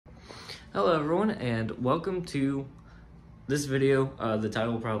Hello everyone, and welcome to this video. The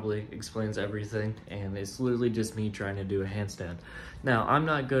title probably explains everything, and it's literally just me trying to do a handstand. Now, I'm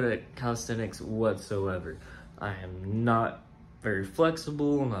not good at calisthenics whatsoever. I am not very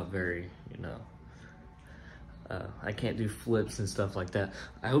flexible, not very, I can't do flips and stuff like that.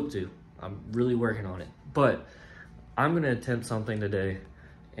 I hope to. I'm really working on it. But I'm gonna attempt something today,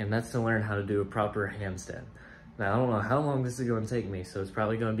 and that's to learn how to do a proper handstand. Now, I don't know how long this is going to take me, so it's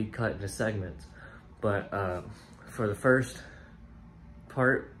probably going to be cut into segments. But for the first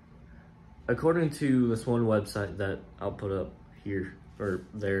part, according to this one website that I'll put up here, or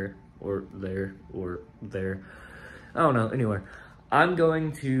there, or there, or there, I don't know, anywhere, I'm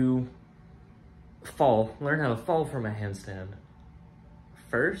going to learn how to fall from a handstand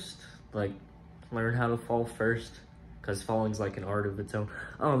first, like learn how to fall first, because falling's like an art of its own.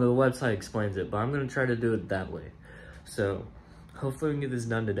 I don't know, the website explains it, but I'm gonna try to do it that way. So hopefully we can get this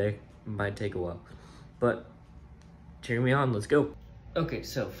done today. It might take a while, but cheer me on, let's go. Okay,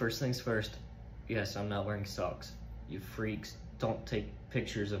 so first things first, yes, I'm not wearing socks. You freaks, don't take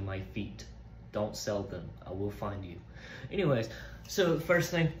pictures of my feet. Don't sell them, I will find you. Anyways, so the first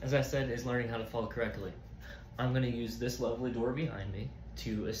thing, as I said, is learning how to fall correctly. I'm gonna use this lovely door behind me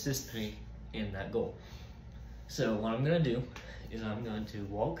to assist me in that goal. So what I'm gonna do is I'm going to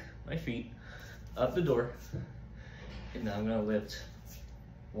walk my feet up the door, and then I'm gonna lift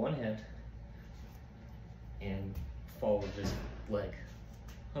one hand and fall with this leg.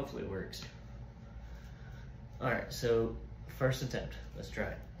 Hopefully it works. All right, so first attempt, let's try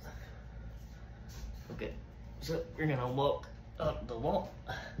it. Okay, so you're gonna walk up the wall,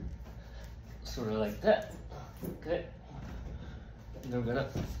 sort of like that, okay? And then we're gonna,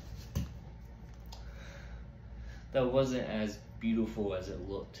 that wasn't as beautiful as it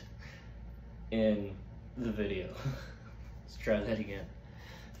looked in the video. Let's try that again.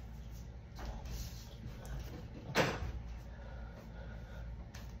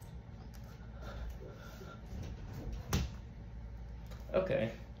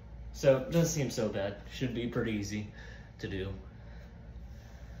 Okay, so it doesn't seem so bad. Should be pretty easy to do.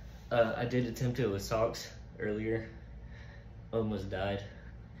 I did attempt it with socks earlier. Almost died,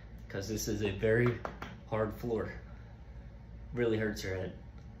 because this is a very hard floor. Really hurts your head.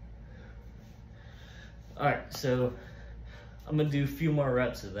 Alright, so I'm gonna do a few more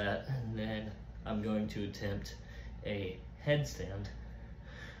reps of that, and then I'm going to attempt a headstand,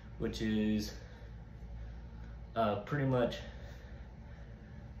 which is pretty much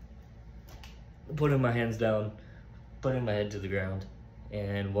putting my hands down, putting my head to the ground,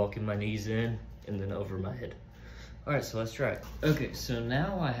 and walking my knees in and then over my head. Alright, so let's try it. Okay, so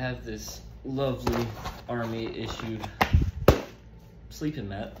now I have this lovely Army issued sleeping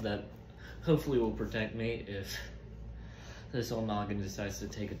mat that hopefully will protect me if this old noggin decides to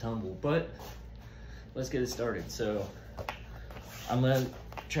take a tumble, but let's get it started. So I'm gonna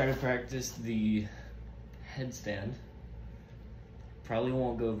try to practice the headstand. Probably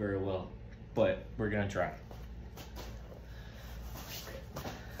won't go very well, but we're gonna try.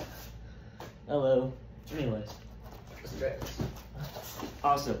 Hello. Anyways, let's try this.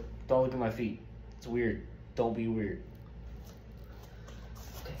 Also, don't look at my feet. It's weird. Don't be weird.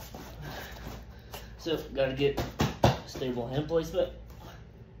 Okay. So, gotta get stable hand placement.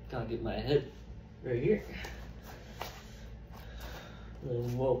 Gotta get my head right here.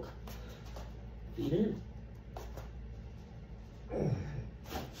 Then walk feet in.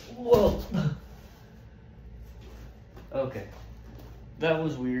 Whoa. Okay. That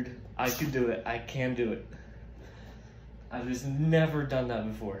was weird. I could do it. I can do it. I've just never done that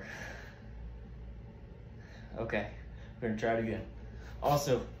before. Okay, we're gonna try it again.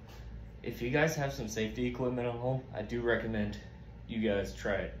 Also, if you guys have some safety equipment at home, I do recommend you guys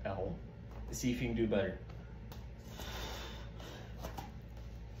try it at home. See if you can do better.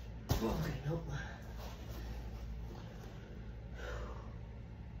 Okay, nope.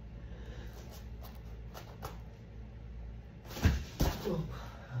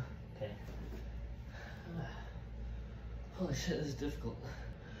 Okay. Holy shit, this is difficult.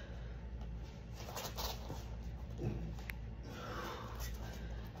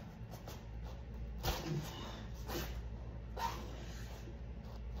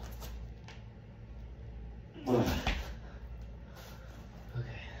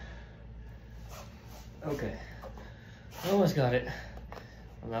 Okay, I almost got it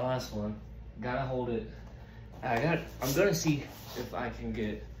on that last one. Gotta hold it. I'm gonna see if I can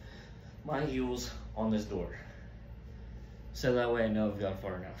get my heels on this door, so that way I know I've got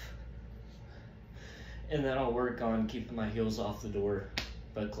far enough. And then I'll work on keeping my heels off the door,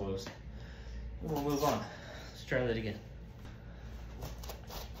 but close. And we'll move on. Let's try that again.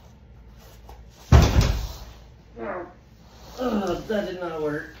 That did not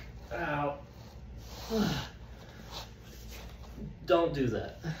work. Ow. Don't do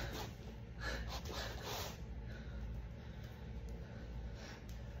that.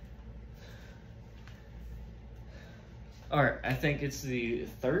 Alright, I think it's the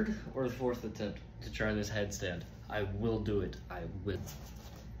third or the fourth attempt to try this headstand. I will do it. I will.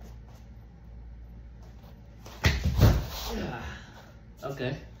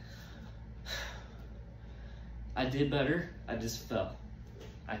 Okay. I did better. I just fell.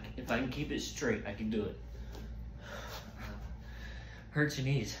 If I can keep it straight, I can do it. Hurts your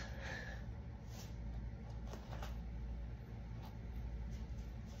knees.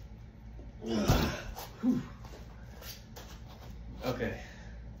 Okay.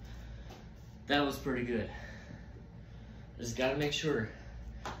 That was pretty good. Just gotta make sure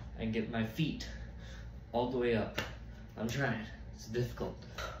I can get my feet all the way up. I'm trying. It's difficult.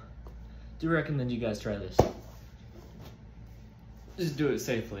 Do recommend you guys try this. Just do it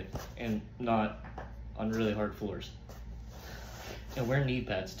safely and not on really hard floors. And wear knee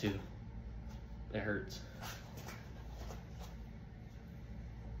pads too. It hurts.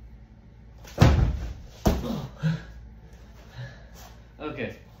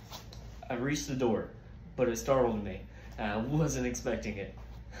 Okay, I reached the door, but it startled me. I wasn't expecting it.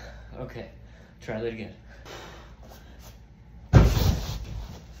 Okay, try that again.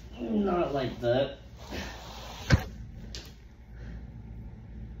 Not like that.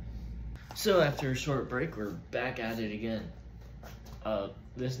 So after a short break, we're back at it again.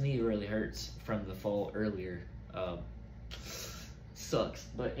 This knee really hurts from the fall earlier. Sucks.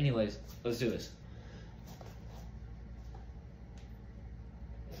 But anyways, let's do this.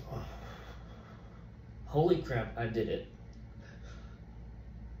 Holy crap, I did it.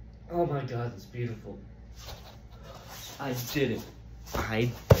 Oh my god, it's beautiful. I did it. I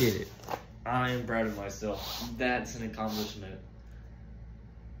did it. I am proud of myself. That's an accomplishment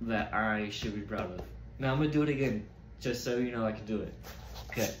that I should be proud of. Now I'm gonna do it again, just so you know I can do it.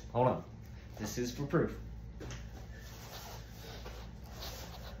 Okay, hold on. This is for proof.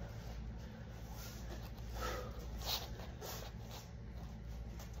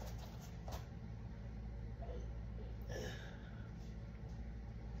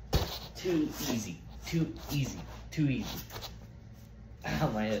 Too easy, too easy, too easy. Ow,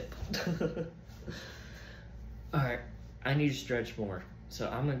 my hip. Alright, I need to stretch more. So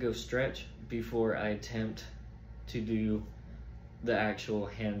I'm gonna go stretch before I attempt to do the actual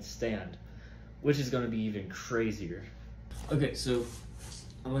handstand, which is gonna be even crazier. Okay, so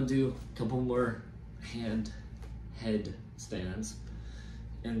I'm gonna do a couple more head stands,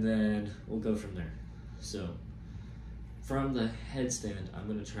 and then we'll go from there. So from the headstand, I'm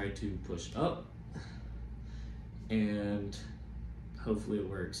gonna try to push up, and hopefully it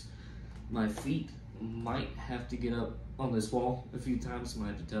works. My feet might have to get up on this wall a few times, might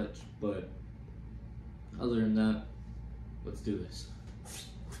have to touch, but other than that, let's do this.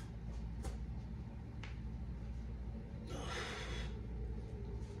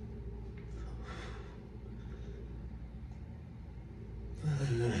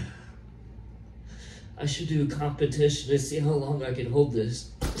 I should do a competition to see how long I can hold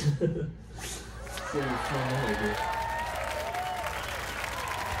this.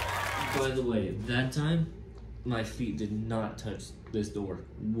 By the way, that time, my feet did not touch this door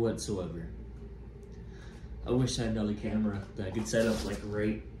whatsoever. I wish I had another camera that I could set up like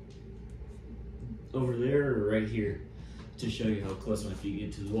right over there or right here to show you how close my feet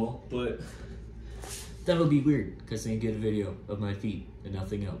get to the wall, but that would be weird because then you get a video of my feet and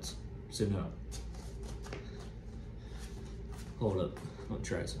nothing else. So no. Hold up, I'll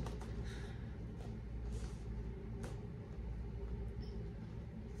try some.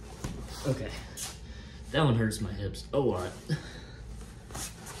 Okay, that one hurts my hips a lot.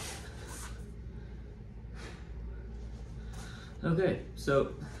 Okay,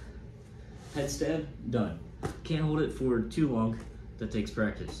 so headstand done. Can't hold it for too long, that takes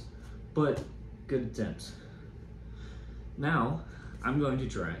practice, but good attempts. Now, I'm going to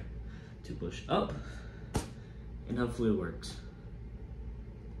try to push up, and hopefully it works.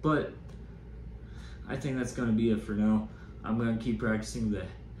 But I think that's gonna be it for now. I'm gonna keep practicing the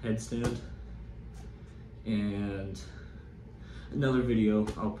headstand, and another video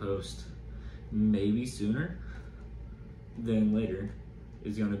I'll post maybe sooner than later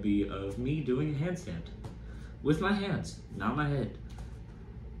is gonna be of me doing a handstand with my hands, not my head.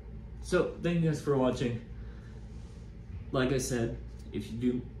 So thank you guys for watching. Like I said, if you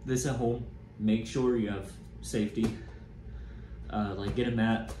do this at home, make sure you have safety. Like get a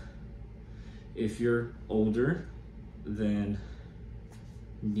mat. If you're older, then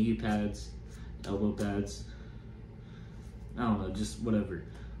knee pads, elbow pads. I don't know, just whatever.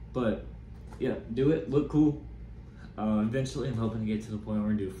 But yeah, do it, look cool. Eventually I'm hoping to get to the point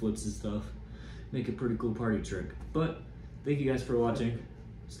where I do flips and stuff, make a pretty cool party trick. But thank you guys for watching.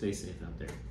 Stay safe out there.